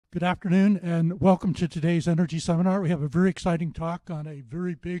Good afternoon and welcome to today's energy seminar. We have a very exciting talk on a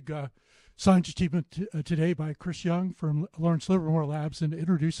very big science achievement today by Chris Young from Lawrence Livermore Labs. And to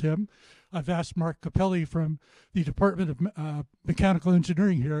introduce him, I've asked Mark Capelli from the Department of Mechanical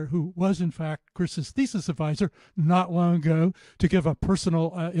Engineering here, who was in fact Chris's thesis advisor not long ago, to give a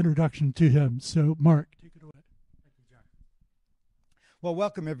personal introduction to him. So Mark, take it away. Thank you, John. Well,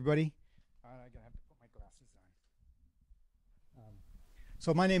 welcome everybody.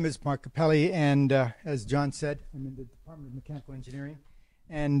 So my name is Mark Capelli, and as John said, I'm in the Department of Mechanical Engineering,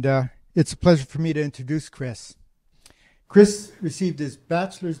 and it's a pleasure for me to introduce Chris. Chris received his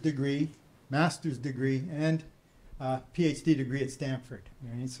bachelor's degree, master's degree, and PhD degree at Stanford.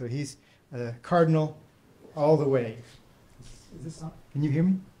 Right? So he's a cardinal all the way. Is this on? Can you hear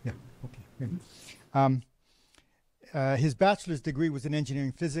me? Yeah. Okay. His bachelor's degree was in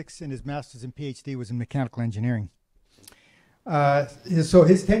engineering physics, and his master's and PhD was in mechanical engineering. So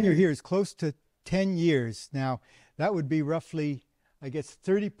his tenure here is close to 10 years. Now, that would be roughly, I guess,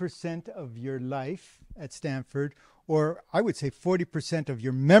 30% of your life at Stanford, or I would say 40% of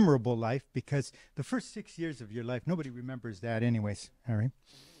your memorable life, because the first 6 years of your life, nobody remembers that anyways. All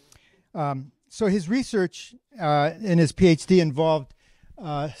right. So his research in his PhD involved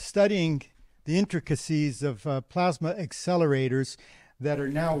studying the intricacies of plasma accelerators that are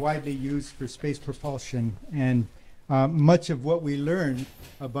now widely used for space propulsion, and much of what we learned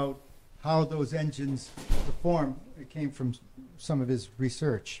about how those engines perform came from some of his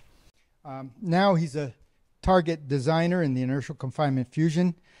research. Now he's a target designer in the inertial confinement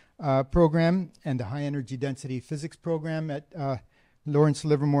fusion program and the high energy density physics program at Lawrence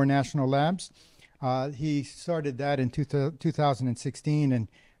Livermore National Labs. He started that in 2016 and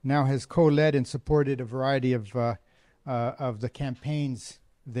now has co-led and supported a variety of the campaigns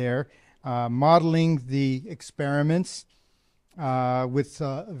there. Modeling the experiments with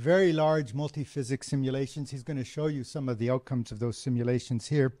very large multi-physics simulations. He's going to show you some of the outcomes of those simulations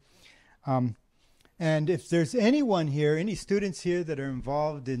here. And if there's anyone here, any students here that are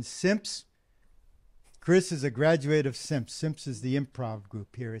involved in SIMPS, Chris is a graduate of SIMPS. SIMPS is the improv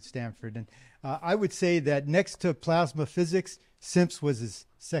group here at Stanford. And I would say that next to plasma physics, SIMPS was his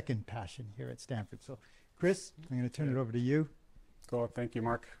second passion here at Stanford. So Chris, I'm going to turn it over to you. Cool. Thank you,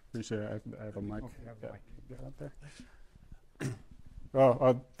 Mark. Appreciate it. I have a mic. Okay, Get out there.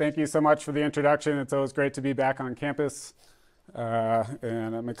 Well, thank you so much for the introduction. It's always great to be back on campus.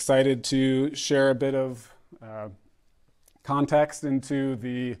 And I'm excited to share a bit of context into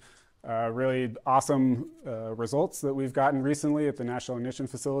the really awesome results that we've gotten recently at the National Ignition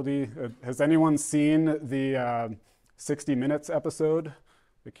Facility. Has anyone seen the 60 Minutes episode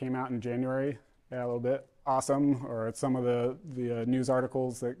that came out in January? Yeah, a little bit. Awesome, or some of the news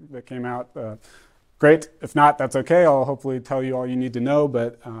articles that came out. Great. If not, that's okay. I'll hopefully tell you all you need to know,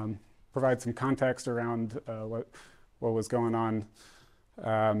 but provide some context around what was going on.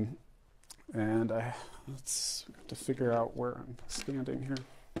 And let's have to figure out where I'm standing here.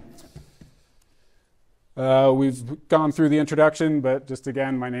 We've gone through the introduction, but just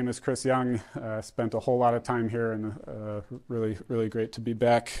again, my name is Chris Young. Spent a whole lot of time here, and really, really great to be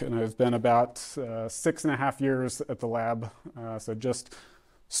back. And I've been about 6.5 years at the lab, so just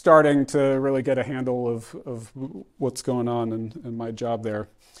starting to really get a handle of what's going on in my job there.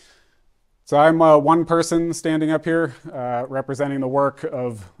 So I'm one person standing up here, representing the work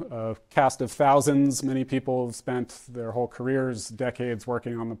of a cast of thousands. Many people have spent their whole careers, decades,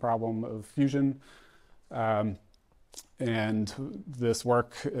 working on the problem of fusion. And this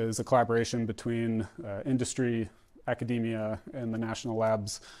work is a collaboration between industry, academia, and the national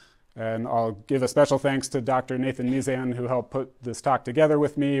labs. And I'll give a special thanks to Dr. Nathan Mizan, who helped put this talk together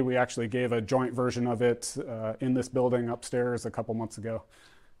with me. We actually gave a joint version of it in this building upstairs a couple months ago.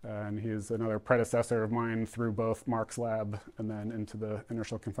 And he's another predecessor of mine through both Mark's lab and then into the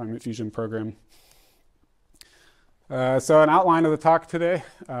inertial confinement fusion program. So an outline of the talk today.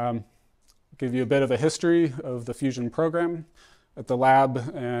 Give you a bit of a history of the fusion program at the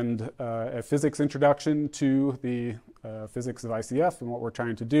lab and a physics introduction to the physics of ICF and what we're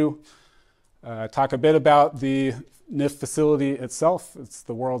trying to do. Talk a bit about the NIF facility itself. It's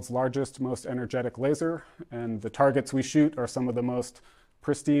the world's largest, most energetic laser, and the targets we shoot are some of the most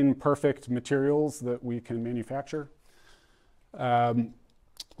pristine, perfect materials that we can manufacture. We'll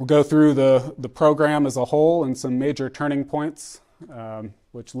go through the program as a whole and some major turning points,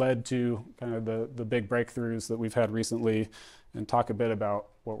 which led to kind of the big breakthroughs that we've had recently, and talk a bit about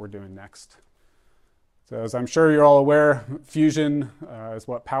what we're doing next. So as I'm sure you're all aware, fusion is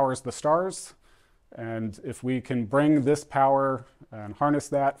what powers the stars. And if we can bring this power and harness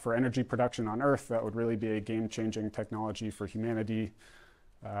that for energy production on Earth, that would really be a game-changing technology for humanity.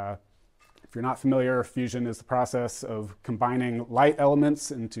 If you're not familiar, fusion is the process of combining light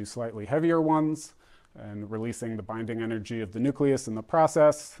elements into slightly heavier ones and releasing the binding energy of the nucleus in the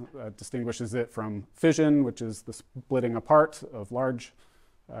process. That distinguishes it from fission, which is the splitting apart of large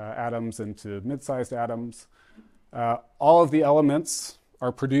atoms into mid-sized atoms. All of the elements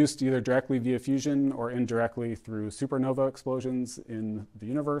are produced either directly via fusion or indirectly through supernova explosions in the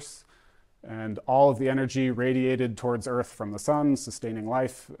universe. And all of the energy radiated towards Earth from the sun, sustaining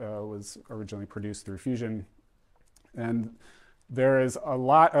life, was originally produced through fusion. And there is a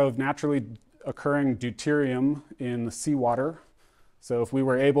lot of naturally occurring deuterium in seawater. So if we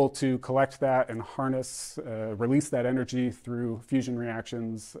were able to collect that and harness, release that energy through fusion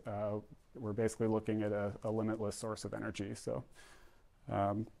reactions, we're basically looking at a limitless source of energy. So,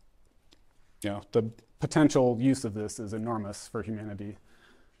 the potential use of this is enormous for humanity.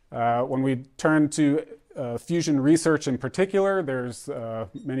 When we turn to fusion research in particular, there's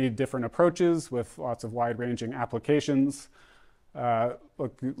many different approaches with lots of wide-ranging applications.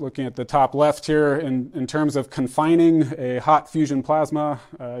 Looking at the top left here, in terms of confining a hot fusion plasma,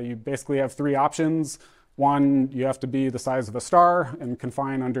 you basically have three options. One, you have to be the size of a star and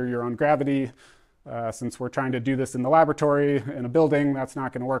confine under your own gravity. Since we're trying to do this in the laboratory, in a building, that's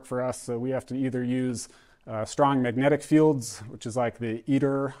not going to work for us. So we have to either use strong magnetic fields, which is like the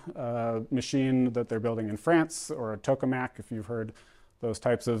ITER machine that they're building in France, or a tokamak, if you've heard those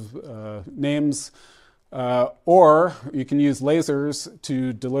types of names. Or you can use lasers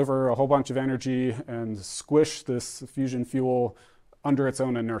to deliver a whole bunch of energy and squish this fusion fuel under its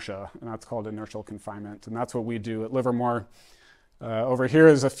own inertia, and that's called inertial confinement. And that's what we do at Livermore. Over here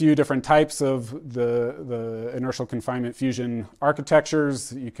is a few different types of the inertial confinement fusion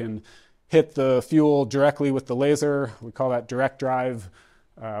architectures. You can hit the fuel directly with the laser. We call that direct drive.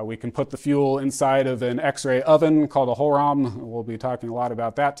 We can put the fuel inside of an X-ray oven called a Holram. We'll be talking a lot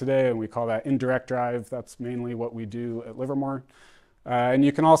about that today, and we call that indirect drive. That's mainly what we do at Livermore. And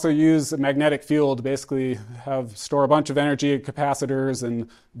you can also use a magnetic field to basically store a bunch of energy at capacitors and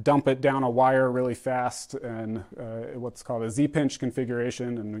dump it down a wire really fast, and what's called a Z-pinch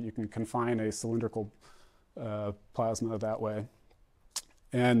configuration, and you can confine a cylindrical plasma that way.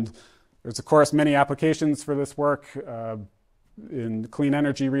 And there's, of course, many applications for this work in clean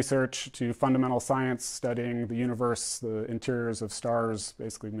energy research to fundamental science, studying the universe, the interiors of stars,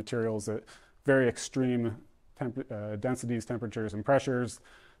 basically materials at very extreme densities, temperatures, and pressures,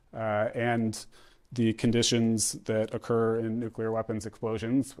 and the conditions that occur in nuclear weapons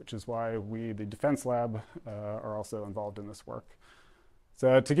explosions, which is why we, the Defense Lab, are also involved in this work.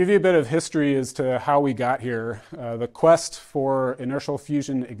 So to give you a bit of history as to how we got here, the quest for inertial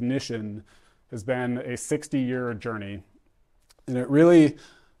fusion ignition has been a 60-year journey. And it really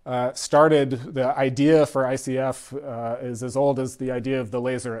started, the idea for ICF is as old as the idea of the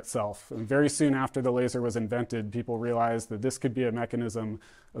laser itself. And very soon after the laser was invented, people realized that this could be a mechanism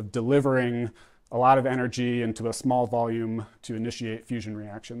of delivering a lot of energy into a small volume to initiate fusion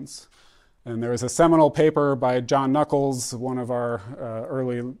reactions. And there was a seminal paper by John Knuckles, one of our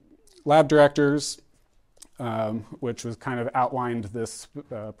early lab directors, which was kind of outlined this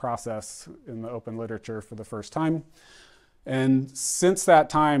process in the open literature for the first time. And since that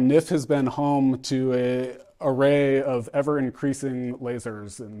time, NIF has been home to an array of ever-increasing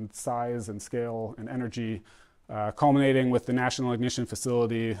lasers in size and scale and energy, culminating with the National Ignition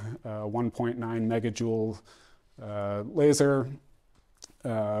Facility 1.9 megajoule laser,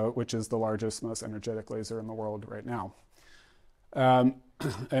 which is the largest, most energetic laser in the world right now.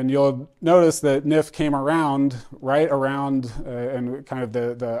 And you'll notice that NIF came around right around, and kind of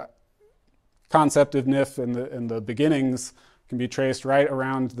the concept of NIF in the beginnings can be traced right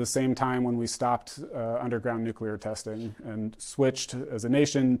around the same time when we stopped underground nuclear testing and switched as a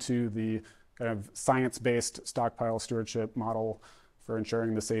nation to the kind of science-based stockpile stewardship model for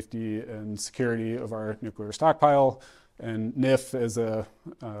ensuring the safety and security of our nuclear stockpile. And NIF is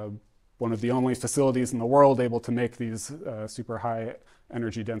one of the only facilities in the world able to make these super high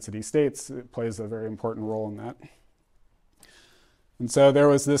energy density states. It plays a very important role in that. And so there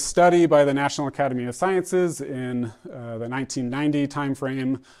was this study by the National Academy of Sciences in the 1990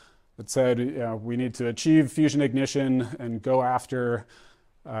 timeframe that said, we need to achieve fusion ignition and go after,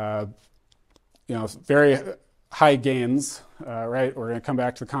 very high gains, right? We're going to come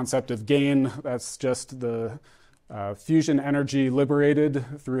back to the concept of gain. That's just the fusion energy liberated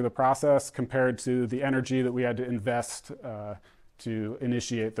through the process compared to the energy that we had to invest to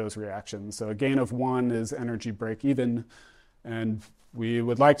initiate those reactions. So a gain of 1 is energy break even. And we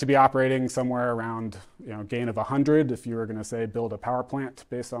would like to be operating somewhere around gain of 100 if you were going to say build a power plant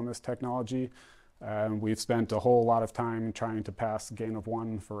based on this technology. We've spent a whole lot of time trying to pass gain of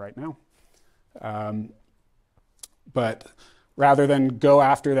 1 for right now. But rather than go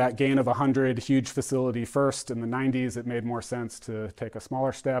after that gain of 100 huge facility first in the 90s, it made more sense to take a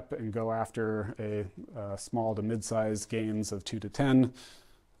smaller step and go after a small to mid-size gains of 2 to 10.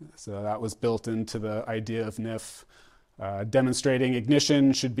 So that was built into the idea of NIF. Demonstrating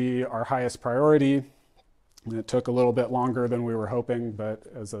ignition should be our highest priority. And it took a little bit longer than we were hoping, but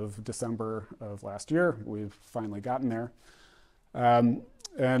as of December of last year, we've finally gotten there.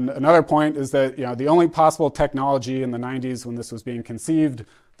 And another point is that the only possible technology in the 90s when this was being conceived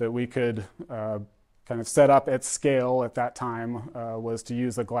that we could kind of set up at scale at that time was to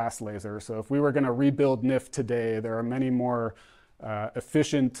use a glass laser. So if we were going to rebuild NIF today, there are many more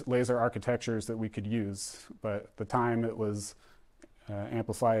efficient laser architectures that we could use. But at the time, it was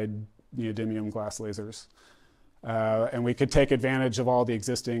amplified neodymium glass lasers. And we could take advantage of all the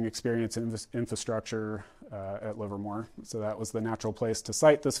existing experience infrastructure at Livermore. So that was the natural place to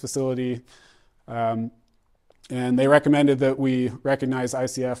site this facility. And they recommended that we recognize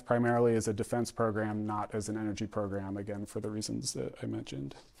ICF primarily as a defense program, not as an energy program, again, for the reasons that I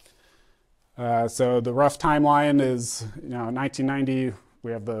mentioned. So the rough timeline is, 1990,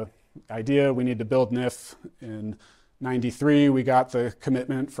 we have the idea we need to build NIF. In 93, we got the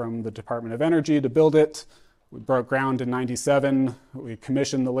commitment from the Department of Energy to build it. We broke ground in 97. We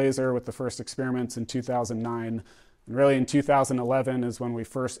commissioned the laser with the first experiments in 2009. And really in 2011 is when we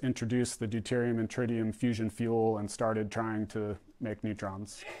first introduced the deuterium and tritium fusion fuel and started trying to make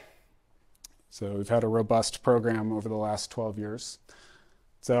neutrons. So we've had a robust program over the last 12 years.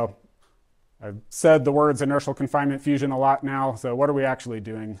 So I've said the words inertial confinement fusion a lot now. So what are we actually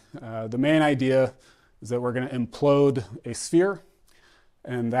doing? The main idea is that we're going to implode a sphere,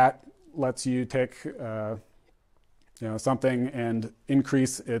 and that lets you take something and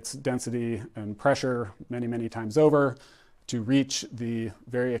increase its density and pressure many, many times over to reach the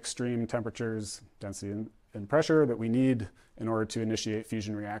very extreme temperatures, density, and pressure that we need in order to initiate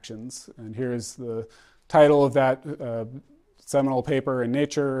fusion reactions. And here's the title of that seminal paper in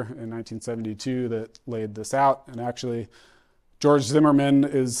Nature in 1972 that laid this out. And actually, George Zimmerman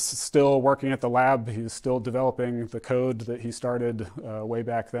is still working at the lab. He's still developing the code that he started way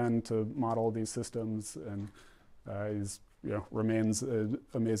back then to model these systems, and he's remains an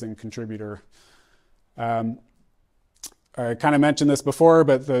amazing contributor. I kind of mentioned this before,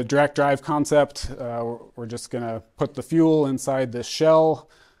 but the direct drive concept, we're just going to put the fuel inside this shell.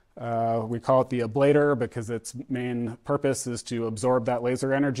 We call it the ablator because its main purpose is to absorb that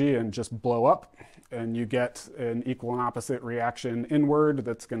laser energy and just blow up. And you get an equal and opposite reaction inward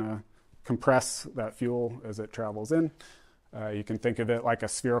that's going to compress that fuel as it travels in. You can think of it like a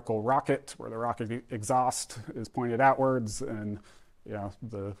spherical rocket where the rocket exhaust is pointed outwards and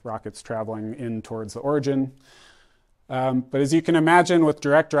the rocket's traveling in towards the origin. But as you can imagine with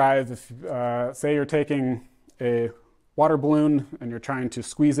direct drive, if say you're taking a water balloon and you're trying to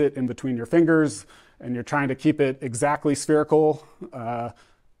squeeze it in between your fingers and you're trying to keep it exactly spherical,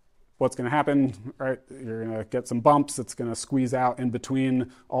 what's going to happen, right? You're going to get some bumps. It's going to squeeze out in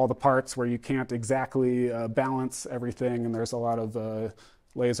between all the parts where you can't exactly balance everything. And there's a lot of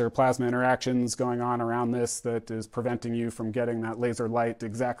laser plasma interactions going on around this that is preventing you from getting that laser light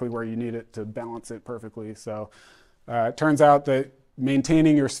exactly where you need it to balance it perfectly. So it turns out that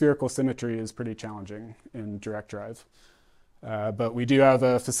maintaining your spherical symmetry is pretty challenging in direct drive. But we do have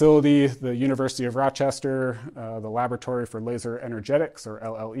a facility, the University of Rochester, the Laboratory for Laser Energetics, or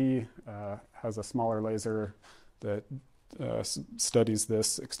LLE, has a smaller laser that studies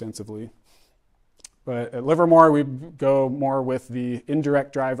this extensively. But at Livermore, we go more with the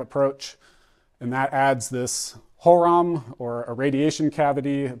indirect drive approach, and that adds this Hohlraum, or a radiation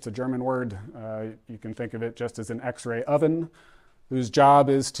cavity. It's a German word. You can think of it just as an X-ray oven, whose job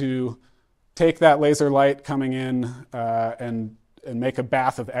is to take that laser light coming in and make a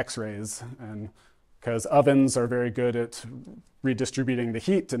bath of X-rays. And because ovens are very good at redistributing the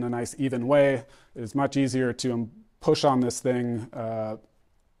heat in a nice even way, it's much easier to push on this thing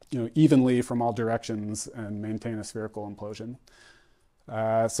evenly from all directions and maintain a spherical implosion.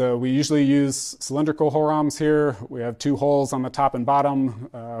 So we usually use cylindrical Hohlraums here. We have two holes on the top and bottom,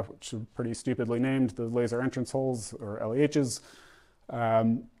 which are pretty stupidly named the laser entrance holes, or LEHs.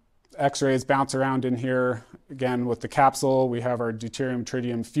 X-rays bounce around in here. Again, with the capsule, we have our deuterium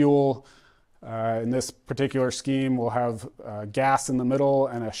tritium fuel. In this particular scheme, we'll have gas in the middle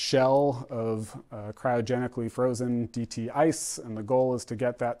and a shell of cryogenically frozen DT ice. And the goal is to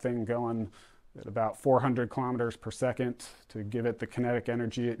get that thing going at about 400 kilometers per second to give it the kinetic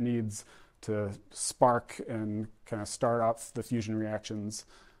energy it needs to spark and kind of start off the fusion reactions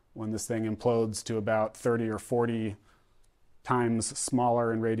when this thing implodes to about 30 or 40 times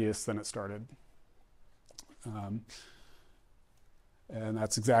smaller in radius than it started. And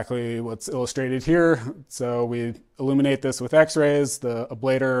that's exactly what's illustrated here. So we illuminate this with X-rays. The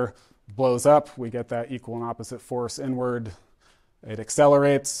ablator blows up. We get that equal and opposite force inward. It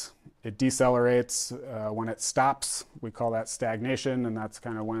accelerates. It decelerates. When it stops, we call that stagnation, and that's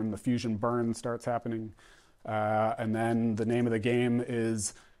kind of when the fusion burn starts happening. And then the name of the game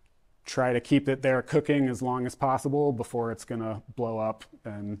is try to keep it there cooking as long as possible before it's going to blow up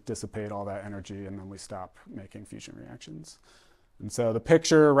and dissipate all that energy, and then we stop making fusion reactions. And so the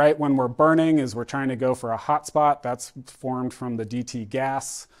picture right when we're burning is we're trying to go for a hot spot. That's formed from the DT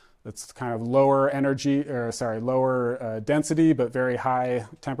gas. That's kind of lower energy, lower density, but very high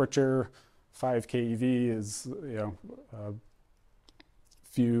temperature. 5 keV is, a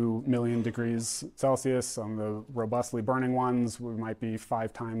few million degrees Celsius. On the robustly burning ones, we might be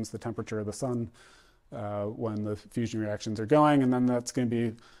 5 times the temperature of the sun when the fusion reactions are going. And then that's going to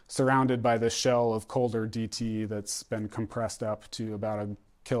be surrounded by this shell of colder DT that's been compressed up to about a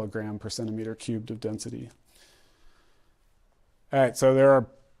kilogram per centimeter cubed of density. All right, so there are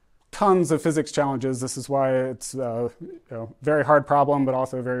tons of physics challenges. This is why it's a very hard problem, but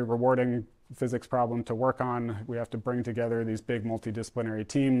also a very rewarding physics problem to work on. We have to bring together these big multidisciplinary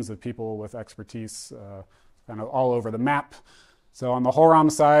teams of people with expertise kind of all over the map. So on the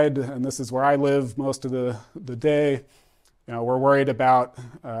Horam side, and this is where I live most of the day, we're worried about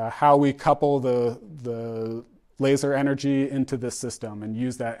how we couple the laser energy into this system and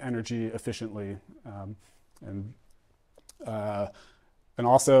use that energy efficiently. And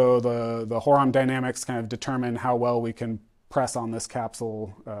also the Horam dynamics kind of determine how well we can press on this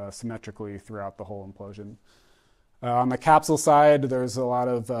capsule symmetrically throughout the whole implosion. On the capsule side, there's a lot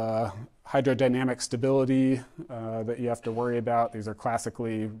of hydrodynamic stability that you have to worry about. These are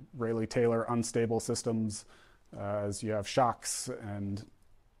classically Rayleigh-Taylor unstable systems, as you have shocks and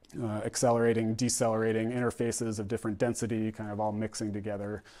accelerating, decelerating interfaces of different density kind of all mixing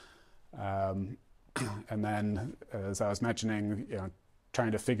together. And then, as I was mentioning,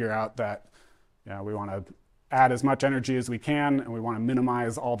 trying to figure out that we want to add as much energy as we can, and we want to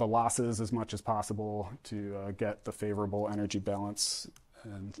minimize all the losses as much as possible to get the favorable energy balance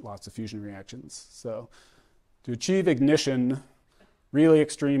and lots of fusion reactions. So to achieve ignition, really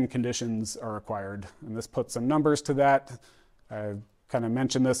extreme conditions are required, and this puts some numbers to that. I've kind of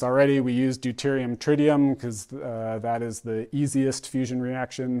mentioned this already. We use deuterium-tritium because that is the easiest fusion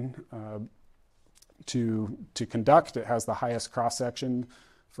reaction to conduct. It has the highest cross-section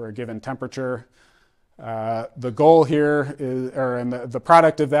for a given temperature. The goal here is, the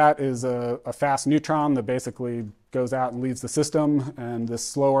product of that is a fast neutron that basically goes out and leaves the system, and this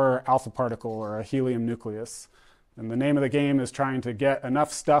slower alpha particle or a helium nucleus. And the name of the game is trying to get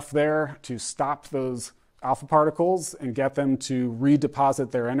enough stuff there to stop those alpha particles and get them to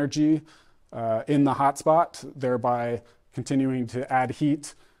redeposit their energy in the hotspot, thereby continuing to add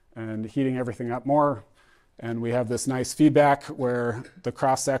heat and heating everything up more. And we have this nice feedback where the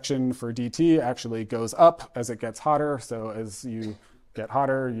cross-section for DT actually goes up as it gets hotter. So as you get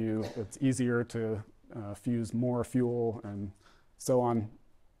hotter, it's easier to fuse more fuel and so on.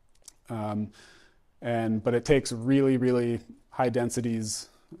 But it takes really, really high densities,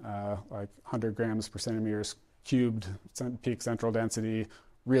 like 100 grams per centimeters cubed, peak central density,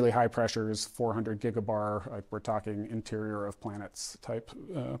 really high pressures, 400 gigabar, like we're talking interior of planets type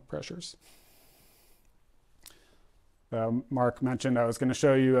pressures. Mark mentioned I was going to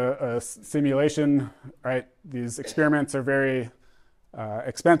show you a simulation, right? These experiments are very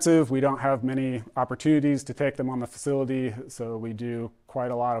expensive. We don't have many opportunities to take them on the facility, so we do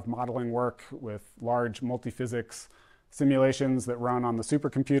quite a lot of modeling work with large multi-physics simulations that run on the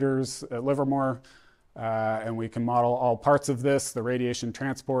supercomputers at Livermore, and we can model all parts of this, the radiation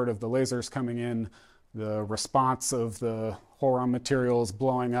transport of the lasers coming in, the response of the Horam materials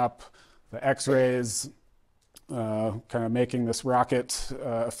blowing up, the X-rays, kind of making this rocket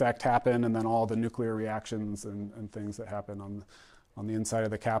effect happen, and then all the nuclear reactions and things that happen on the inside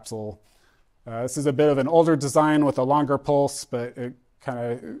of the capsule. This is a bit of an older design with a longer pulse, but it kind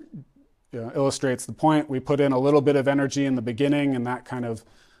of illustrates the point. We put in a little bit of energy in the beginning, and that kind of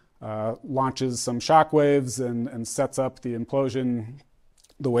launches some shock waves and sets up the implosion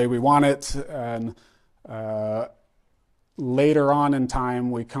the way we want it. And later on in time,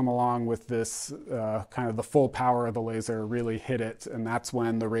 we come along with this kind of the full power of the laser really hit it, and that's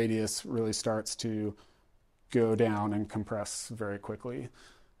when the radius really starts to go down and compress very quickly.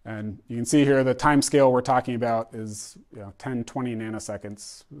 And you can see here the time scale we're talking about is 10, 20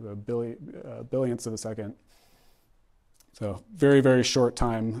 nanoseconds, billionths of a second. So very, very short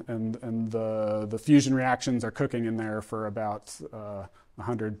time, and the fusion reactions are cooking in there for about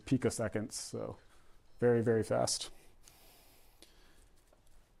 100 picoseconds, so very, very fast.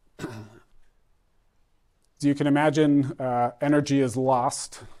 So you can imagine energy is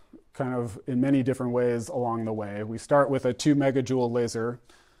lost kind of in many different ways along the way. We start with a 2 megajoule laser,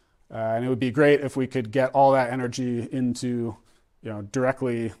 and it would be great if we could get all that energy into,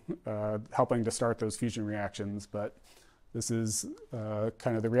 directly helping to start those fusion reactions, but this is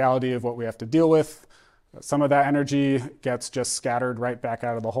kind of the reality of what we have to deal with. Some of that energy gets just scattered right back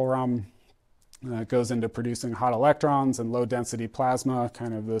out of the hohlraum. It goes into producing hot electrons and low density plasma,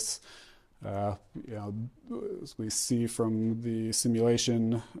 kind of this, as we see from the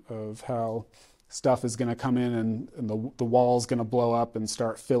simulation of how stuff is going to come in and the wall's going to blow up and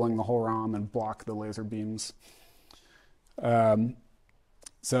start filling the hohlraum and block the laser beams. But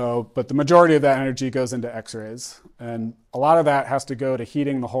the majority of that energy goes into X-rays, and a lot of that has to go to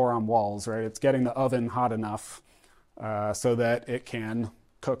heating the hohlraum walls, right? It's getting the oven hot enough so that it can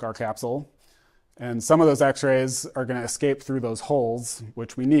cook our capsule. And some of those X-rays are going to escape through those holes,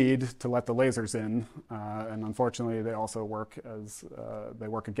 which we need to let the lasers in. And unfortunately, they also work they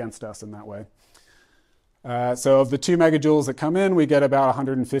work against us in that way. So of the 2 megajoules that come in, we get about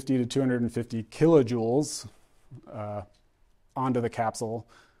 150 to 250 kilojoules onto the capsule.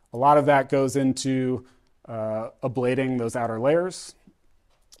 A lot of that goes into ablating those outer layers,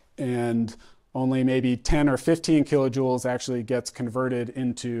 and only maybe 10 or 15 kilojoules actually gets converted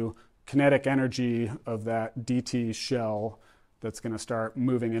into kinetic energy of that DT shell that's going to start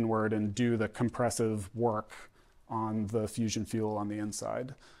moving inward and do the compressive work on the fusion fuel on the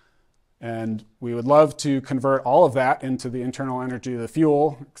inside. And we would love to convert all of that into the internal energy of the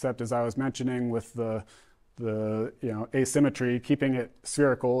fuel, except as I was mentioning with the asymmetry, keeping it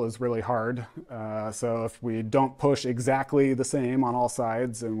spherical is really hard. So if we don't push exactly the same on all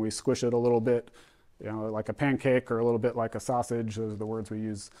sides and we squish it a little bit, like a pancake or a little bit like a sausage, those are the words we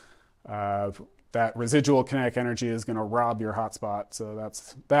use, that residual kinetic energy is going to rob your hotspot. So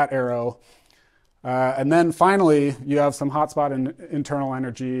that's that arrow. And then finally, you have some hotspot and internal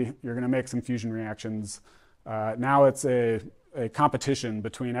energy. You're going to make some fusion reactions. Now it's a competition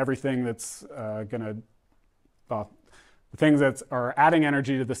between everything that's the things that are adding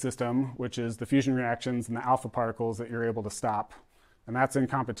energy to the system, which is the fusion reactions and the alpha particles that you're able to stop. And that's in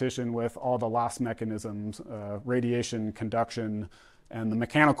competition with all the loss mechanisms, radiation, conduction, and the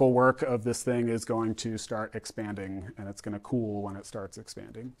mechanical work of this thing is going to start expanding, and it's going to cool when it starts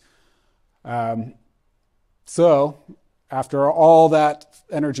expanding. So after all that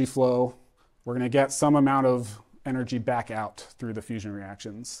energy flow, we're going to get some amount of energy back out through the fusion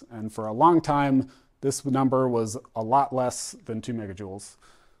reactions. And for a long time, this number was a lot less than 2 megajoules.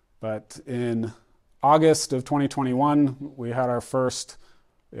 But in August of 2021, we had our first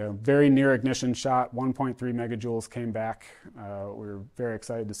very near ignition shot. 1.3 megajoules came back. We were very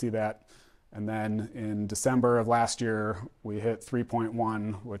excited to see that. And then in December of last year, we hit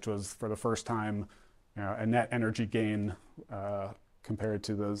 3.1, which was for the first time a net energy gain compared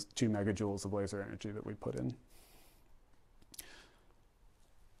to those 2 megajoules of laser energy that we put in.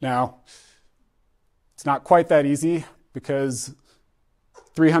 Now, it's not quite that easy because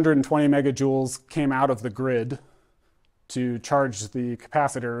 320 megajoules came out of the grid to charge the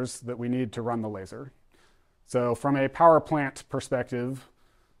capacitors that we need to run the laser. So from a power plant perspective,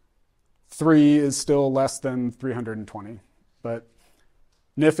 3 is still less than 320, but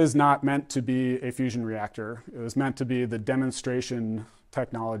NIF is not meant to be a fusion reactor. It was meant to be the demonstration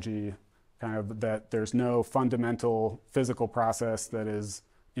technology, kind of that there's no fundamental physical process that is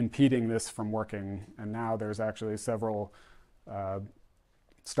impeding this from working. And now there's actually several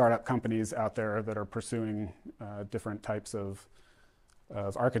startup companies out there that are pursuing different types of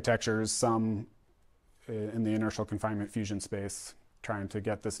architectures, some in the inertial confinement fusion space, trying to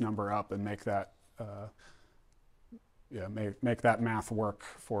get this number up and make that make that math work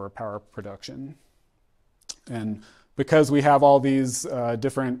for power production. And because we have all these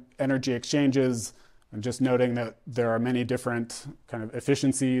different energy exchanges, and just noting that there are many different kind of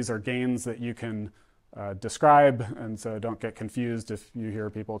efficiencies or gains that you can describe, and so don't get confused if you hear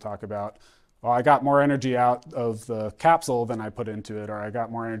people talk about, well, I got more energy out of the capsule than I put into it, or I got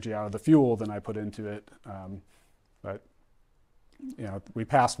more energy out of the fuel than I put into it. But we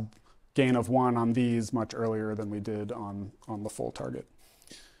passed gain of 1 on these much earlier than we did on the full target.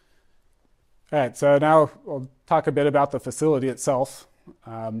 All right, so now we'll talk a bit about the facility itself.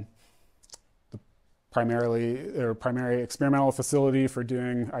 Primary experimental facility for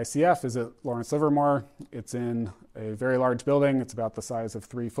doing ICF is at Lawrence Livermore. It's in a very large building. It's about the size of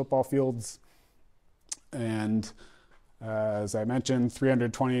 3 football fields. And As I mentioned,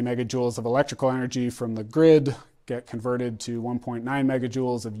 320 megajoules of electrical energy from the grid get converted to 1.9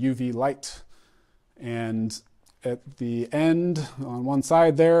 megajoules of UV light. And at the end, on one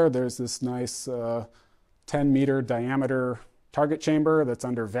side there's this nice 10-meter diameter target chamber that's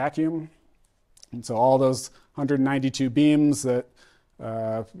under vacuum. And so all those 192 beams that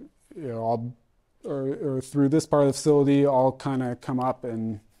all or through this part of the facility all kind of come up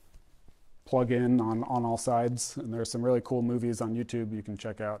and plug in on all sides. And there's some really cool movies on YouTube you can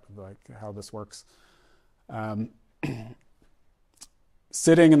check out, like how this works.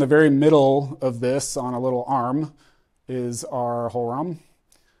 Sitting in the very middle of this on a little arm is our HOLROM,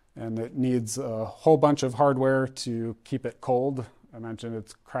 and it needs a whole bunch of hardware to keep it cold. I mentioned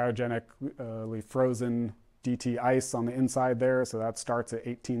it's cryogenically frozen DT ice on the inside there, so that starts at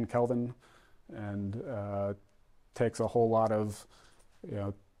 18 Kelvin and takes a whole lot of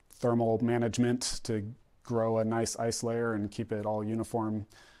thermal management to grow a nice ice layer and keep it all uniform.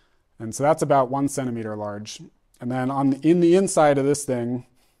 And so that's about 1 centimeter large. And then in the inside of this thing,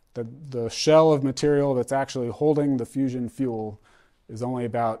 the shell of material that's actually holding the fusion fuel is only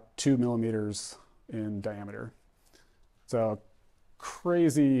about 2 millimeters in diameter. So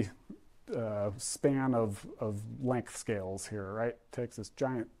crazy span of length scales here, right? It takes this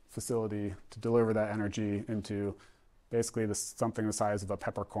giant facility to deliver that energy into basically something the size of a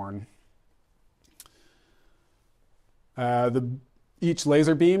peppercorn. Each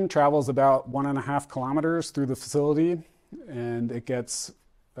laser beam travels about 1.5 kilometers through the facility, and it gets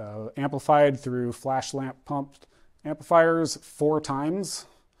amplified through flash lamp pumped amplifiers 4 times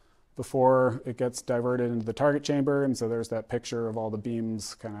before it gets diverted into the target chamber. And so there's that picture of all the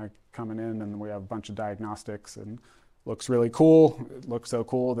beams kind of coming in, and we have a bunch of diagnostics, and looks really cool. It looks so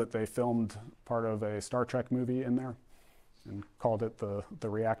cool that they filmed part of a Star Trek movie in there and called it the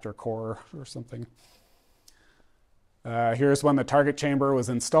reactor core or something. Here's when the target chamber was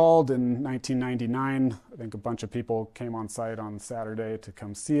installed in 1999. I think a bunch of people came on site on Saturday to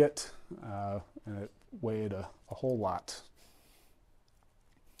come see it, and it weighed a whole lot.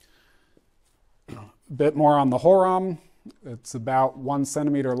 A bit more on the HOLROM. It's about 1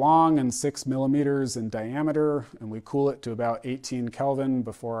 centimeter long and 6 millimeters in diameter, and we cool it to about 18 Kelvin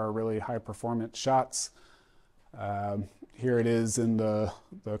before our really high performance shots. Here it is in the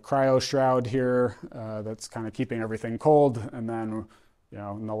cryo shroud here that's kind of keeping everything cold, and then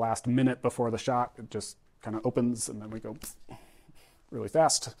in the last minute before the shot it just kind of opens and then we go really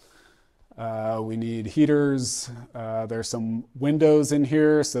fast. We need heaters. There's some windows in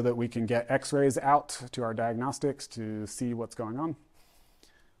here so that we can get x-rays out to our diagnostics to see what's going on.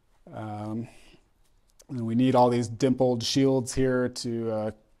 And we need all these dimpled shields here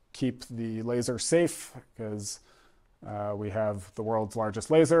to keep the laser safe, because we have the world's largest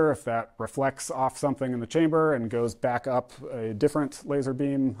laser. If that reflects off something in the chamber and goes back up a different laser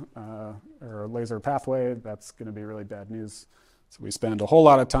beam or laser pathway, that's going to be really bad news. So we spend a whole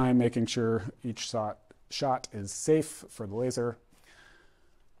lot of time making sure each shot is safe for the laser.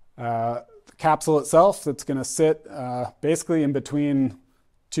 The capsule itself, that's going to sit basically in between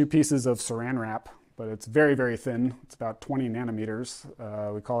 2 pieces of saran wrap, but it's very, very thin. It's about 20 nanometers.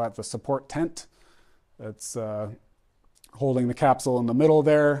 We call that the support tent. That's holding the capsule in the middle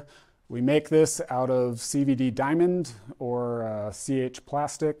there. We make this out of CVD diamond or CH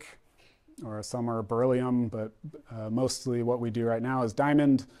plastic, or some are beryllium, but mostly what we do right now is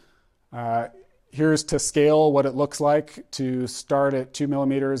diamond. Here's to scale what it looks like to start at 2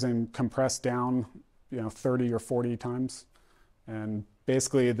 millimeters and compress down 30 or 40 times. And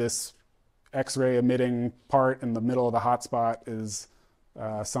basically this X-ray emitting part in the middle of the hotspot is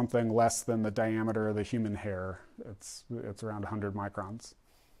something less than the diameter of the human hair. It's around 100 microns.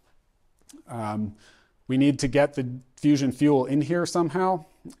 We need to get the fusion fuel in here somehow,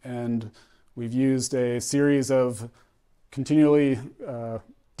 and we've used a series of continually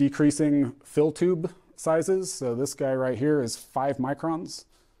decreasing fill tube sizes. So this guy right here is 5 microns.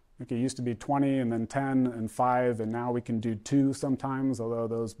 I think it used to be 20 and then 10 and 5, and now we can do 2 sometimes, although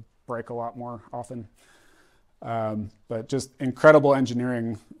those break a lot more often. But just incredible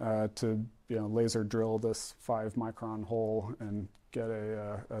engineering to laser drill this 5 micron hole and get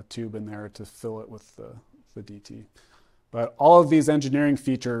a tube in there to fill it with the DT. But all of these engineering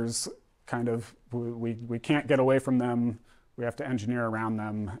features we can't get away from them. We have to engineer around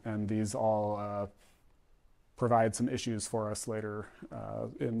them, and these all provide some issues for us later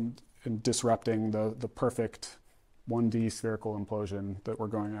in disrupting the perfect 1D spherical implosion that we're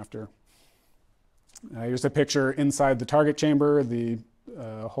going after. Here's a picture inside the target chamber. The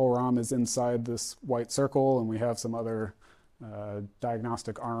HOLROM is inside this white circle, and we have some other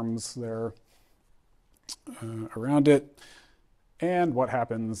diagnostic arms there. around it, and what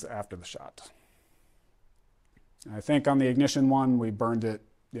happens after the shot. And I think on the ignition one, we burned it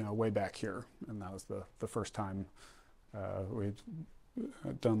way back here, and that was the first time we'd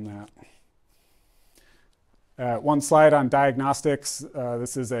done that. One slide on diagnostics.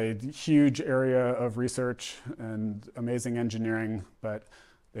 This is a huge area of research and amazing engineering, but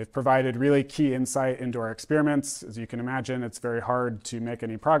they've provided really key insight into our experiments. As you can imagine, it's very hard to make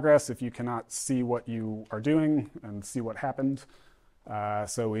any progress if you cannot see what you are doing and see what happened.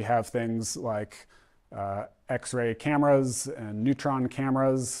 So we have things like X-ray cameras and neutron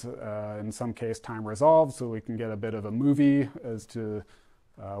cameras, in some case time resolved, so we can get a bit of a movie as to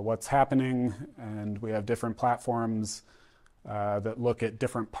what's happening. And we have different platforms that look at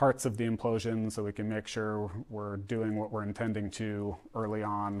different parts of the implosion, so we can make sure we're doing what we're intending to early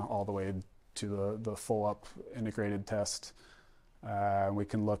on, all the way to the full up integrated test. We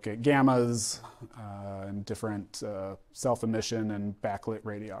can look at gammas and different self-emission and backlit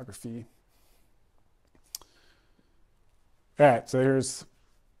radiography. All right, so here's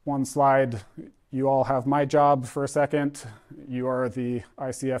one slide. You all have my job for a second. You are the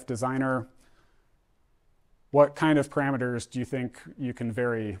ICF designer. What kind of parameters do you think you can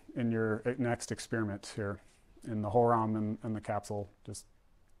vary in your next experiment here in the HOLROM and the capsule? Just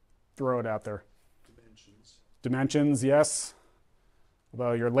throw it out there. Dimensions. Dimensions, yes.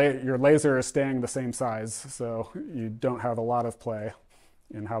 Although your laser is staying the same size, so you don't have a lot of play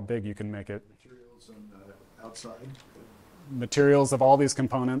in how big you can make it. Materials on the outside. Materials of all these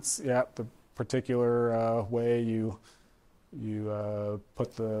components, yeah, the particular way you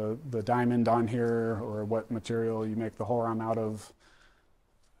put the diamond on here, or what material you make the HOLROM out of.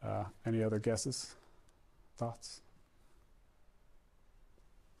 Any other guesses? Thoughts?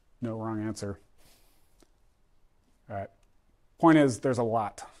 No wrong answer. All right. Point is, there's a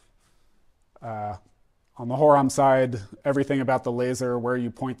lot. On the HOLROM side, everything about the laser, where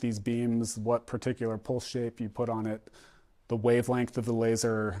you point these beams, what particular pulse shape you put on it, the wavelength of the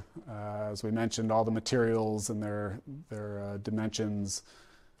laser, as we mentioned, all the materials and their dimensions.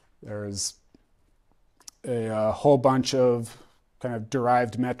 There's a whole bunch of kind of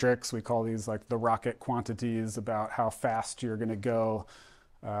derived metrics. We call these like the rocket quantities, about how fast you're going to go,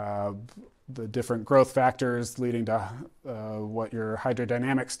 the different growth factors leading to what your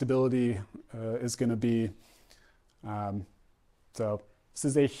hydrodynamic stability is going to be. So this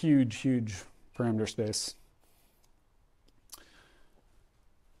is a huge, huge parameter space.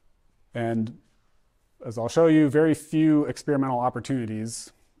 And as I'll show you, very few experimental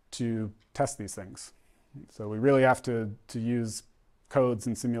opportunities to test these things. So we really have to use codes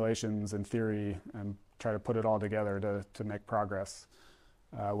and simulations and theory and try to put it all together to make progress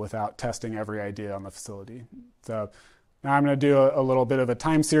without testing every idea on the facility. So now I'm going to do a little bit of a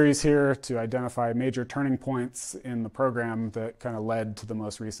time series here to identify major turning points in the program that kind of led to the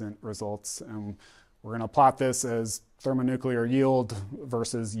most recent results. And we're going to plot this as thermonuclear yield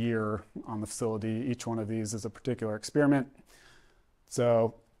versus year on the facility. Each one of these is a particular experiment.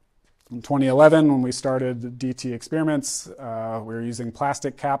 So in 2011, when we started DT experiments, we were using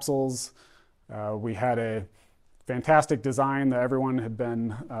plastic capsules. We had a fantastic design that everyone had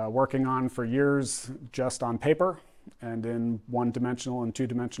been working on for years, just on paper and in one-dimensional and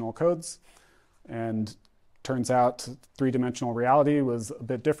two-dimensional codes. And turns out three-dimensional reality was a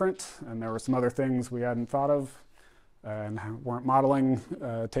bit different, and there were some other things we hadn't thought of and weren't modeling,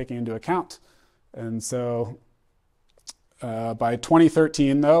 taking into account. And so by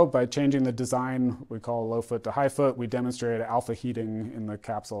 2013, though, by changing the design we call low foot to high foot, we demonstrated alpha heating in the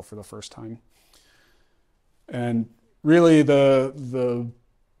capsule for the first time. And really the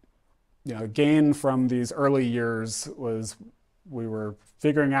gain from these early years was we were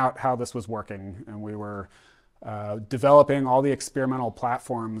figuring out how this was working, and we were developing all the experimental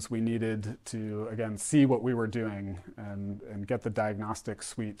platforms we needed to, again, see what we were doing and get the diagnostic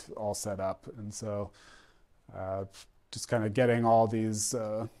suite all set up. And so just kind of getting all these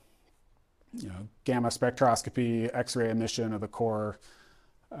gamma spectroscopy, X-ray emission of the core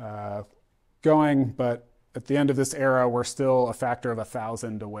going. But at the end of this era, we're still a factor of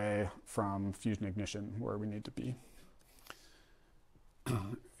 1,000 away from fusion ignition, where we need to be.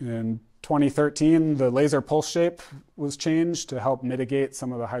 In 2013, the laser pulse shape was changed to help mitigate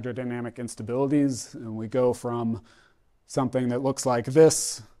some of the hydrodynamic instabilities. And we go from something that looks like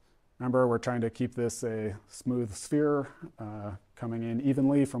this. Remember, we're trying to keep this a smooth sphere coming in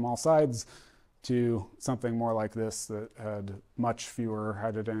evenly from all sides, to something more like this that had much fewer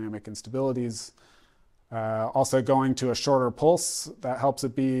hydrodynamic instabilities. Also going to a shorter pulse, that helps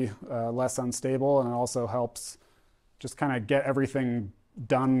it be less unstable, and it also helps just kind of get everything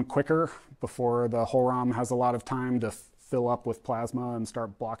done quicker before the horam has a lot of time to fill up with plasma and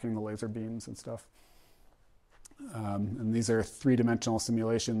start blocking the laser beams and stuff. And these are three-dimensional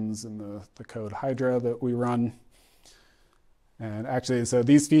simulations in the code Hydra that we run. And actually, so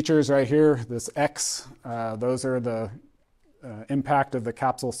these features right here, this X, those are the impact of the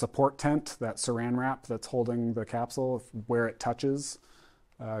capsule support tent, that saran wrap that's holding the capsule where it touches,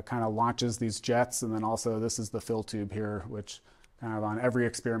 kind of launches these jets. And then also this is the fill tube here, which kind of on every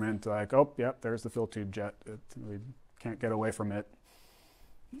experiment, like, oh, yep, there's the fill tube jet. We can't get away from it.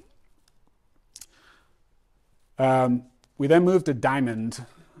 We then moved to diamond,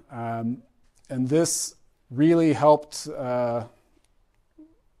 and this really helped. We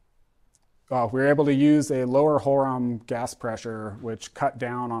were able to use a lower horam gas pressure, which cut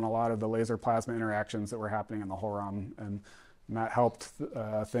down on a lot of the laser plasma interactions that were happening in the horam, and that helped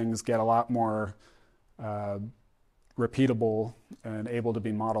things get a lot more repeatable and able to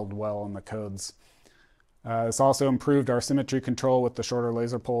be modeled well in the codes. This also improved our symmetry control with the shorter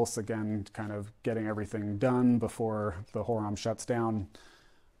laser pulse, again, kind of getting everything done before the horam shuts down.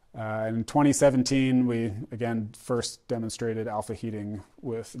 In 2017, we, again, first demonstrated alpha heating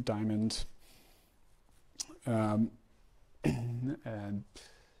with diamond. And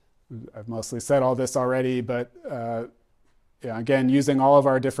I've mostly said all this already, but again, using all of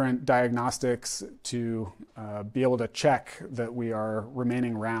our different diagnostics to be able to check that we are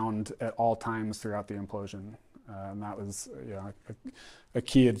remaining round at all times throughout the implosion. And that was a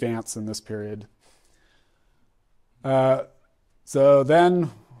key advance in this period. So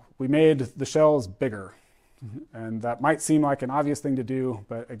then we made the shells bigger. And that might seem like an obvious thing to do,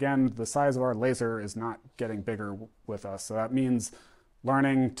 but again, the size of our laser is not getting bigger with us. So that means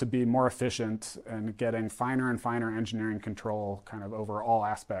learning to be more efficient and getting finer and finer engineering control kind of over all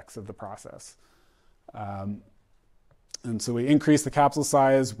aspects of the process. And so we increase the capsule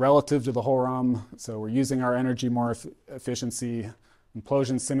size relative to the horam. So we're using our energy more efficiency.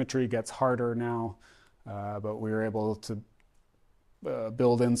 Implosion symmetry gets harder now, but we were able to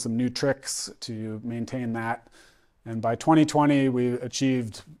build in some new tricks to maintain that. And by 2020, we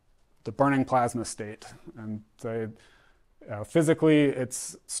achieved the burning plasma state. And so, physically,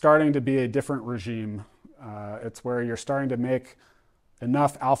 it's starting to be a different regime. It's where you're starting to make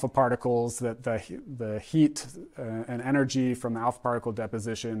enough alpha particles that the heat and energy from the alpha particle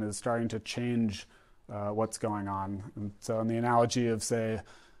deposition is starting to change what's going on. And so in the analogy of, say,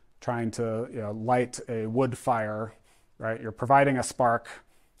 trying to light a wood fire, right? You're providing a spark.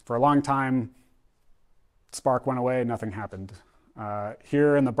 For a long time, spark went away, nothing happened.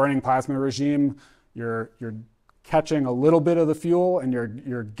 Here in the burning plasma regime, you're catching a little bit of the fuel and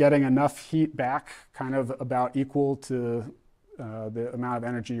you're getting enough heat back, kind of about equal to the amount of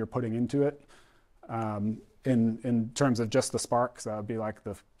energy you're putting into it. In terms of just the spark, so that would be like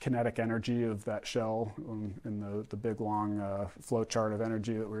the kinetic energy of that shell in the big long flow chart of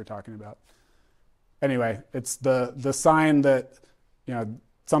energy that we were talking about. Anyway, it's the sign that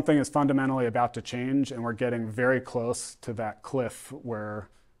something is fundamentally about to change, and we're getting very close to that cliff where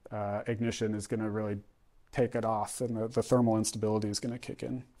ignition is going to really take it off, and the thermal instability is going to kick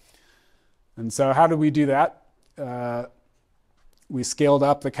in. And so, how did we do that? We scaled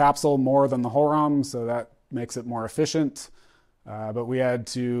up the capsule more than the horam, so that makes it more efficient. But we had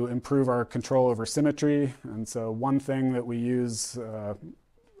to improve our control over symmetry, and so one thing that we use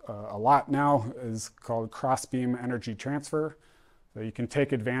a lot now is called cross-beam energy transfer. So you can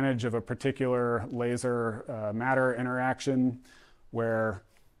take advantage of a particular laser matter interaction where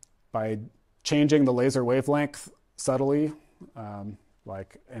by changing the laser wavelength subtly,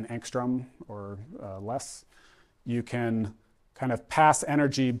 like an angstrom or less, you can kind of pass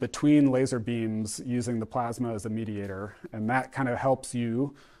energy between laser beams using the plasma as a mediator. And that kind of helps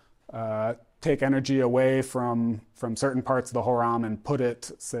you take energy away from certain parts of the horam and put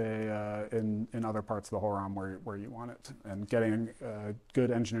it, say, in other parts of the horam where you want it. And getting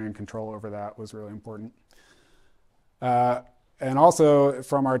good engineering control over that was really important. And also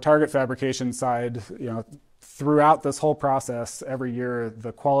from our target fabrication side, throughout this whole process, every year,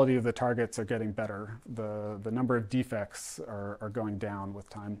 the quality of the targets are getting better. The number of defects are going down with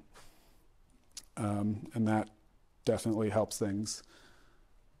time. And that definitely helps things.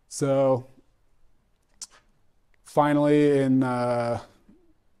 So finally, in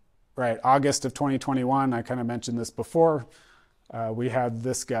August of 2021, I kind of mentioned this before, we had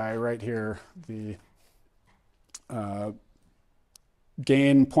this guy right here, the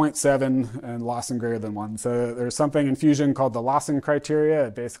gain 0.7 and Lawson greater than 1. So there's something in fusion called the Lawson criteria.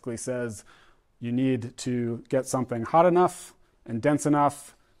 It basically says you need to get something hot enough and dense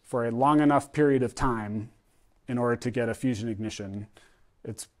enough for a long enough period of time in order to get a fusion ignition.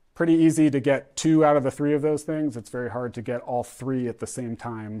 It's pretty easy to get 2 out of the 3 of those things. It's very hard to get all 3 at the same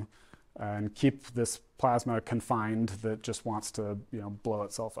time and keep this plasma confined that just wants to, blow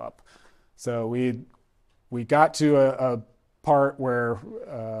itself up. So we got to a part where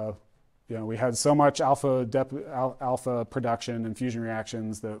we had so much alpha production and fusion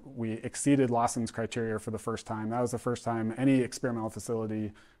reactions that we exceeded Lawson's criteria for the first time. That was the first time any experimental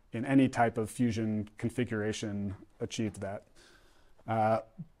facility in any type of fusion configuration achieved that.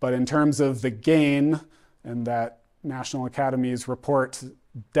 But in terms of the gain and that National Academy's report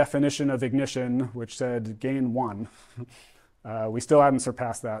definition of ignition, which said gain 1, we still haven't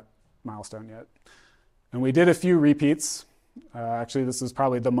surpassed that milestone yet. And we did a few repeats. Actually, this is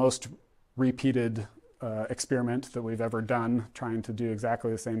probably the most repeated experiment that we've ever done, trying to do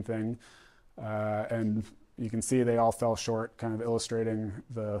exactly the same thing. And you can see they all fell short, kind of illustrating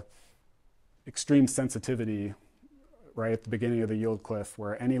the extreme sensitivity right at the beginning of the yield cliff,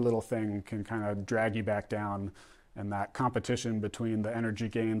 where any little thing can kind of drag you back down, and that competition between the energy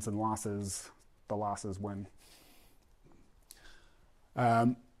gains and losses, the losses win.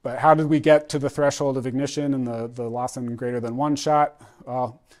 But how did we get to the threshold of ignition and the Lawson greater than 1 shot?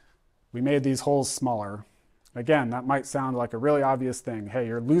 Well, we made these holes smaller. Again, that might sound like a really obvious thing. Hey,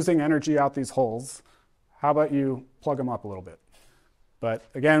 you're losing energy out these holes. How about you plug them up a little bit? But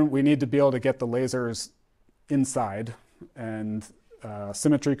again, we need to be able to get the lasers inside, and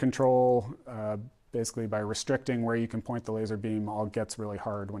symmetry control, basically by restricting where you can point the laser beam, all gets really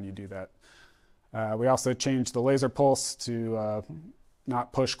hard when you do that. We also changed the laser pulse to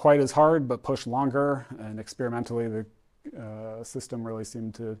not push quite as hard, but push longer, and experimentally the system really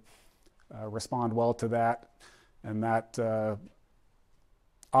seemed to respond well to that. And that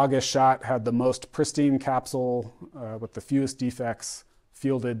August shot had the most pristine capsule with the fewest defects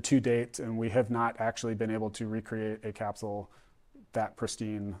fielded to date, and we have not actually been able to recreate a capsule that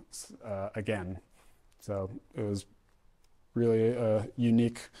pristine again. So it was really a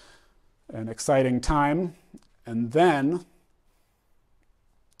unique and exciting time. And then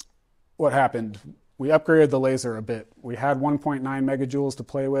what happened? We upgraded the laser a bit. We had 1.9 megajoules to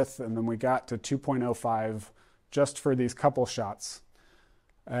play with, and then we got to 2.05 just for these couple shots.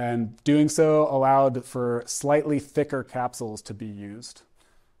 And doing so allowed for slightly thicker capsules to be used.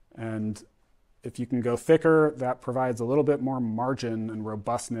 And if you can go thicker, that provides a little bit more margin and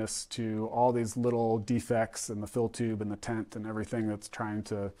robustness to all these little defects in the fill tube and the tent and everything that's trying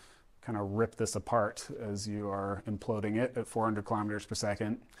to kind of rip this apart as you are imploding it at 400 kilometers per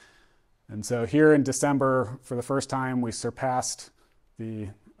second. And so here in December, for the first time, we surpassed the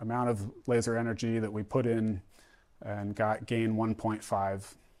amount of laser energy that we put in and got gain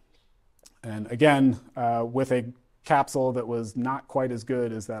 1.5. And again, with a capsule that was not quite as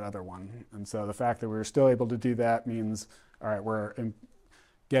good as that other one. And so the fact that we were still able to do that means, all right, we're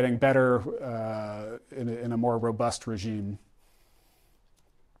getting better in a more robust regime.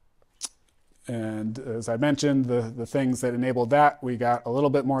 And as I mentioned, the things that enabled that, we got a little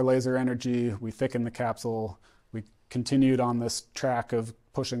bit more laser energy, we thickened the capsule, we continued on this track of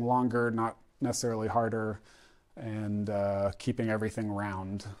pushing longer, not necessarily harder, and keeping everything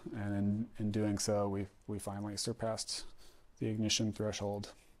round. And in doing so, we finally surpassed the ignition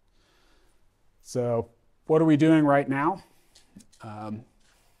threshold. So what are we doing right now?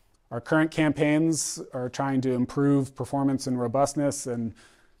 Our current campaigns are trying to improve performance and robustness, and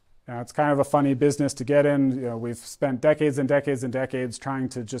it's kind of a funny business to get in. We've spent decades and decades and decades trying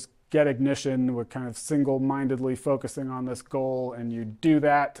to just get ignition. We're kind of single-mindedly focusing on this goal, and you do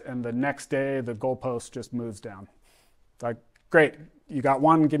that, and the next day the goalpost just moves down. It's like, great, you got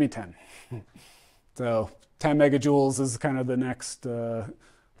 1, give me 10. So 10 megajoules is kind of the next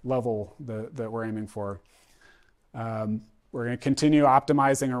level that we're aiming for. We're going to continue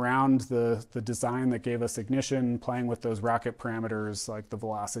optimizing around the design that gave us ignition, playing with those rocket parameters like the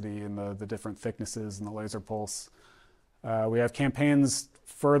velocity and the different thicknesses and the laser pulse. We have campaigns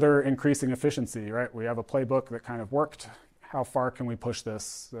further increasing efficiency, right? We have a playbook that kind of worked. How far can we push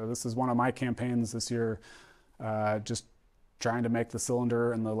this? So this is one of my campaigns this year, just trying to make the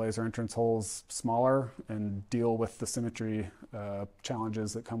cylinder and the laser entrance holes smaller and deal with the symmetry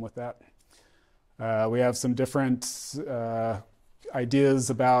challenges that come with that. We have some different ideas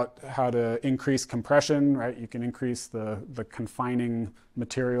about how to increase compression, right? You can increase the confining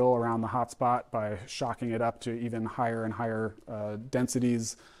material around the hotspot by shocking it up to even higher and higher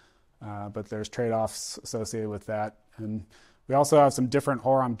densities, but there's trade-offs associated with that. And we also have some different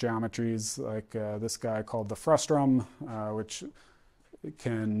Horam geometries, like this guy called the frustrum, which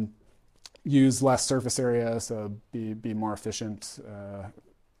can use less surface area, so be more efficient,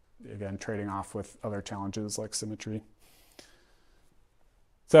 again, trading off with other challenges like symmetry.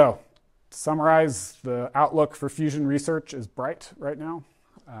 So, to summarize, the outlook for fusion research is bright right now.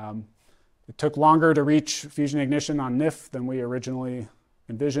 It took longer to reach fusion ignition on NIF than we originally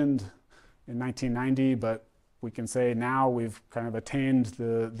envisioned in 1990, but we can say now we've kind of attained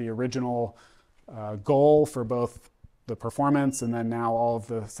the original goal for both the performance and then now all of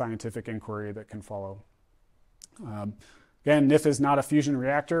the scientific inquiry that can follow. Again, NIF is not a fusion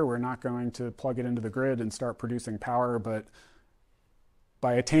reactor. We're not going to plug it into the grid and start producing power, but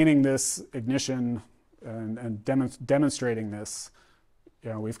by attaining this ignition and demonstrating this,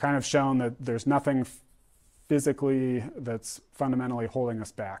 we've kind of shown that there's nothing physically that's fundamentally holding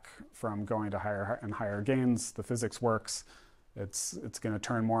us back from going to higher and higher gains. The physics works. It's going to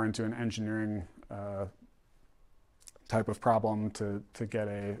turn more into an engineering type of problem to get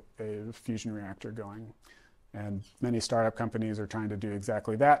a fusion reactor going. And many startup companies are trying to do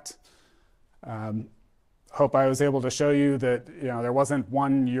exactly that. Hope I was able to show you that there wasn't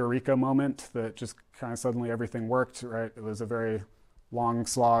one eureka moment that just kind of suddenly everything worked, right? It was a very long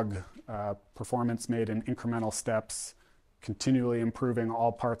slog, performance made in incremental steps, continually improving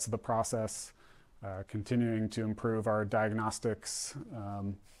all parts of the process, continuing to improve our diagnostics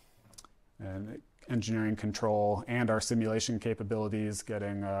and engineering control and our simulation capabilities,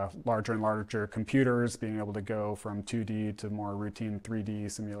 getting larger and larger computers, being able to go from 2D to more routine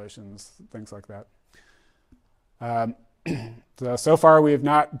 3D simulations, things like that. So far we have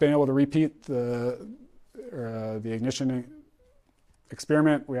not been able to repeat the ignition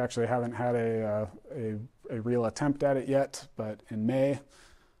experiment. We actually haven't had a real attempt at it yet, but in May,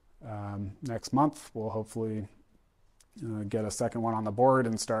 next month, we'll hopefully get a second one on the board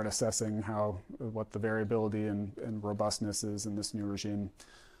and start assessing what the variability and robustness is in this new regime.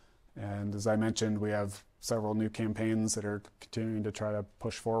 And as I mentioned, we have several new campaigns that are continuing to try to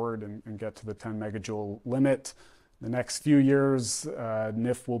push forward and get to the 10 megajoule limit. The next few years,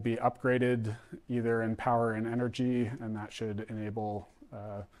 NIF will be upgraded either in power and energy, and that should enable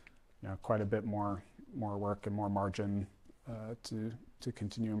quite a bit more work and more margin to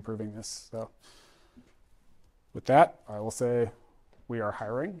continue improving this. So with that, I will say we are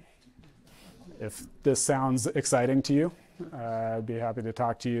hiring. If this sounds exciting to you, I'd be happy to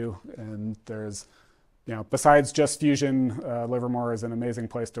talk to you. And there's, besides just fusion, Livermore is an amazing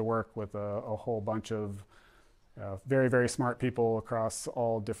place to work with a whole bunch of very, very smart people across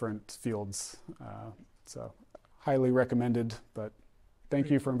all different fields. So highly recommended, but thank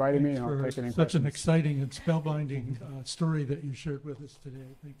you for inviting me. I'll take any such questions. An exciting and spellbinding story that you shared with us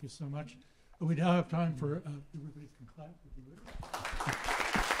today. Thank you so much. We now have time for everybody can clap.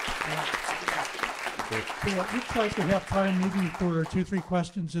 So it looks like we have time maybe for 2-3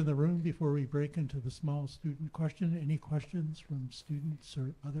 questions in the room before we break into the small student question. Any questions from students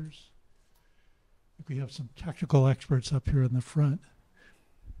or others? I think we have some technical experts up here in the front.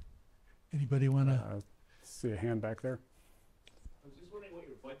 Anybody want to? See a hand back there. I was just wondering what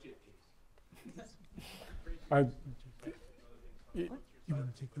your budget is. You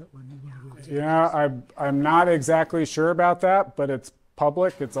want to take that one? Yeah, I'm not exactly sure about that, but it's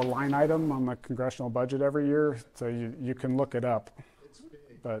public. It's a line item on the congressional budget every year, so you can look it up.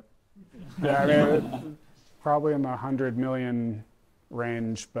 But yeah, I mean, probably in the 100 million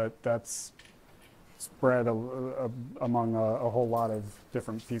range, but that's spread among a whole lot of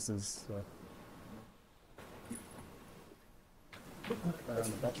different pieces. So. I'm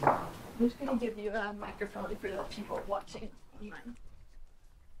just going to give you a microphone for the people watching online.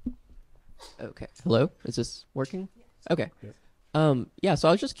 Okay. Hello? Is this working? Yes. Okay. Yes. Yeah, so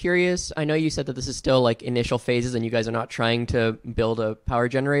I was just curious. I know you said that this is still like initial phases and you guys are not trying to build a power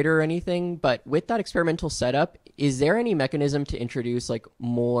generator or anything, but with that experimental setup, is there any mechanism to introduce like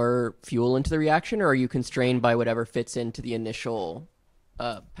more fuel into the reaction, or are you constrained by whatever fits into the initial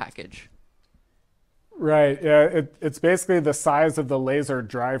package? Right, yeah, it's basically the size of the laser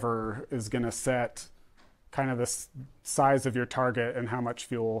driver is going to set kind of the size of your target and how much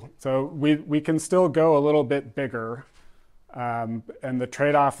fuel. So we can still go a little bit bigger. And the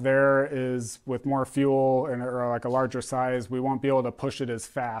trade-off there is with more fuel or like a larger size, we won't be able to push it as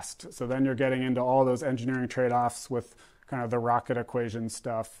fast. So then you're getting into all those engineering trade-offs with kind of the rocket equation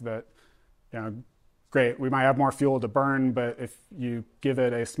stuff that, great, we might have more fuel to burn, but if you give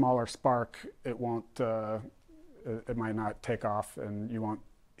it a smaller spark, it won't, it might not take off and you won't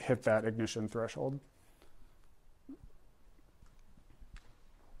hit that ignition threshold.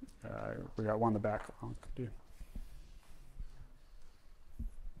 We got one in the back.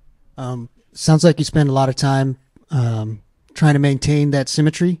 Sounds like you spend a lot of time trying to maintain that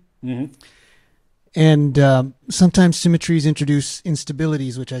symmetry. Mm-hmm. And sometimes symmetries introduce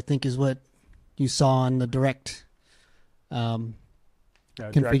instabilities, which I think is what you saw on the direct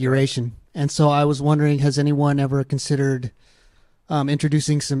configuration. And so I was wondering, has anyone ever considered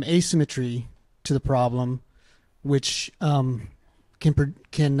introducing some asymmetry to the problem, which can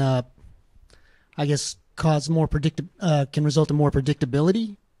I guess cause more can result in more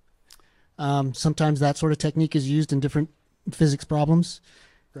predictability? Sometimes that sort of technique is used in different physics problems.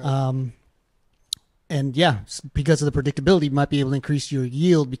 Right. And yeah, because of the predictability, you might be able to increase your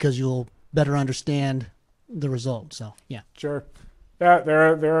yield because you'll better understand the result. So yeah. Sure. Yeah,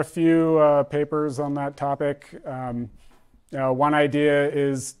 there are a few papers on that topic. One idea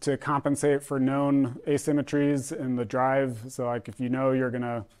is to compensate for known asymmetries in the drive. So like if you know you're going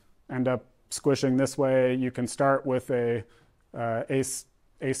to end up squishing this way, you can start with a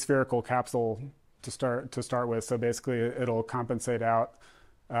aspherical capsule to start with. So basically it'll compensate out.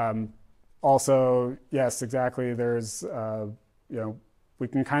 Also, yes, exactly. There's, we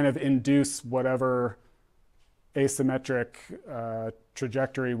can kind of induce whatever asymmetric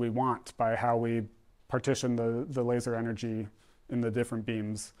trajectory we want by how we partition the laser energy in the different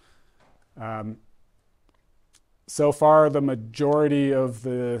beams. So far, the majority of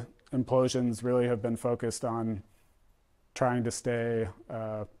the implosions really have been focused on trying to stay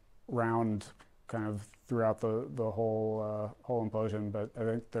round kind of throughout the whole implosion, but I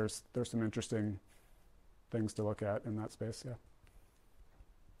think there's some interesting things to look at in that space. Yeah.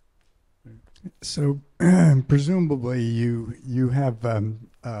 So presumably you have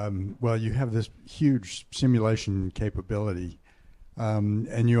you have this huge simulation capability,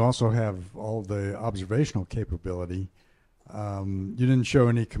 and you also have all the observational capability. You didn't show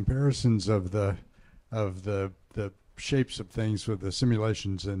any comparisons of the shapes of things with the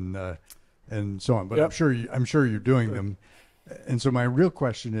simulations and so on, but yep. I'm sure you're doing them. And so my real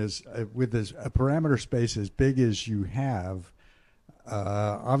question is, with a parameter space as big as you have,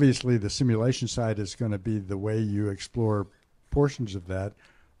 obviously the simulation side is going to be the way you explore portions of that.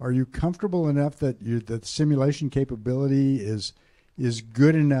 Are you comfortable enough that the simulation capability is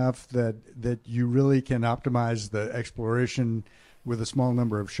good enough that you really can optimize the exploration with a small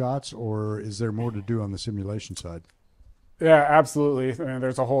number of shots, or is there more to do on the simulation side? Yeah, absolutely. I mean,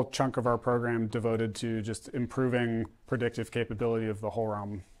 there's a whole chunk of our program devoted to just improving predictive capability of the whole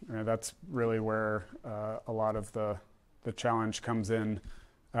realm. That's really where a lot of the challenge comes in.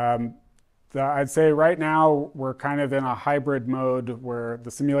 I'd say right now we're kind of in a hybrid mode where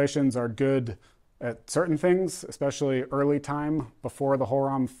the simulations are good at certain things, especially early time before the whole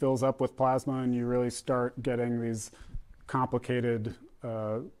realm fills up with plasma and you really start getting these complicated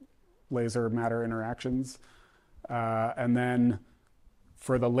laser matter interactions. And then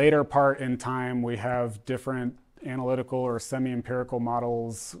for the later part in time, we have different analytical or semi-empirical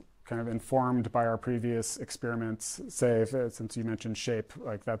models kind of informed by our previous experiments. Say, since you mentioned shape,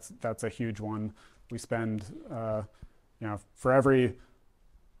 like that's a huge one. We spend, for every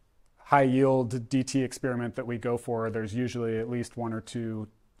high yield DT experiment that we go for, there's usually at least one or two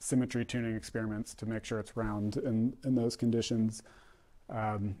symmetry tuning experiments to make sure it's round in those conditions.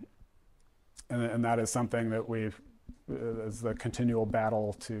 And that is something that is the continual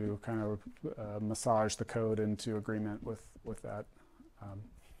battle to kind of massage the code into agreement with that.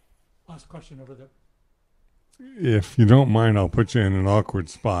 Last question over there. If you don't mind, I'll put you in an awkward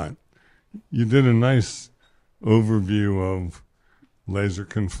spot. You did a nice overview of laser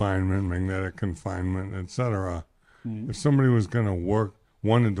confinement, magnetic confinement, etc. If somebody was going to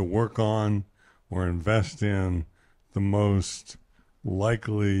wanted to work on or invest in the most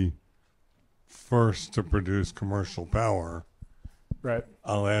likely first to produce commercial power, right?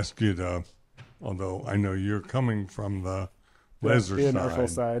 I'll ask you to, although I know you're coming from the laser the inertial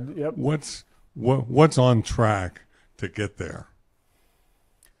side. Yep. What's on track to get there?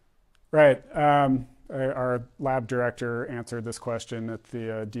 Right. Our lab director answered this question at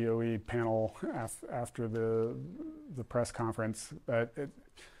the DOE panel after the press conference. But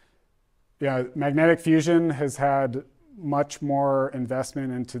magnetic fusion has had much more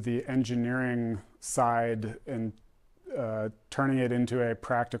investment into the engineering side and turning it into a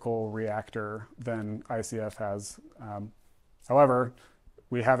practical reactor than ICF has. However,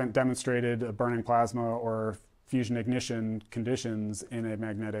 we haven't demonstrated a burning plasma or fusion ignition conditions in a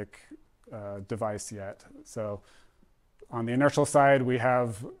magnetic device yet. So on the inertial side, we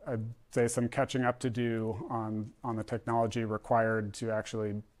have, I'd say, some catching up to do on the technology required to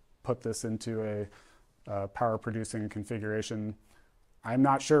actually put this into a power producing configuration. I'm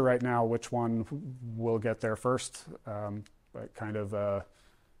not sure right now which one will get there first, but kind of,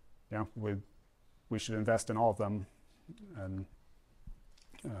 we should invest in all of them. And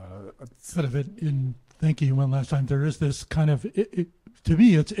thank you one last time. There is this kind of, to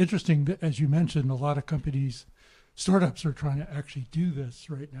me, it's interesting that, as you mentioned, a lot of companies startups are trying to actually do this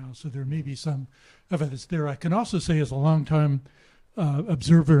right now. So there may be some evidence there. I can also say, as a longtime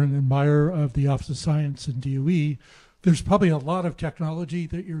observer and admirer of the Office of Science and DOE, there's probably a lot of technology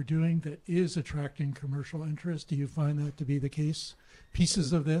that you're doing that is attracting commercial interest. Do you find that to be the case?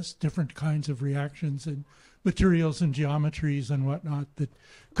 Pieces of this, different kinds of reactions and materials and geometries and whatnot that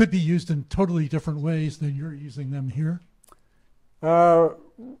could be used in totally different ways than you're using them here?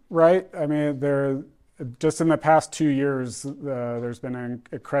 Right. I mean, just in the past 2 years, there's been an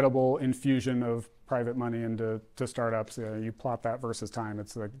incredible infusion of private money into startups. You plot that versus time,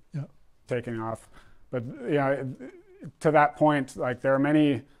 it's like taking off. But to that point, like there are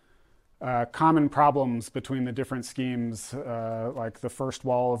many common problems between the different schemes, like the first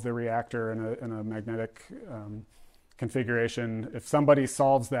wall of the reactor in a magnetic configuration. If somebody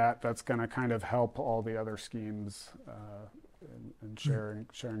solves that, that's going to kind of help all the other schemes in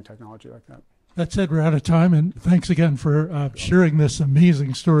sharing technology like that. That said, we're out of time, and thanks again for sharing this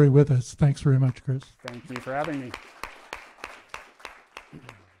amazing story with us. Thanks very much, Chris. Thank you for having me.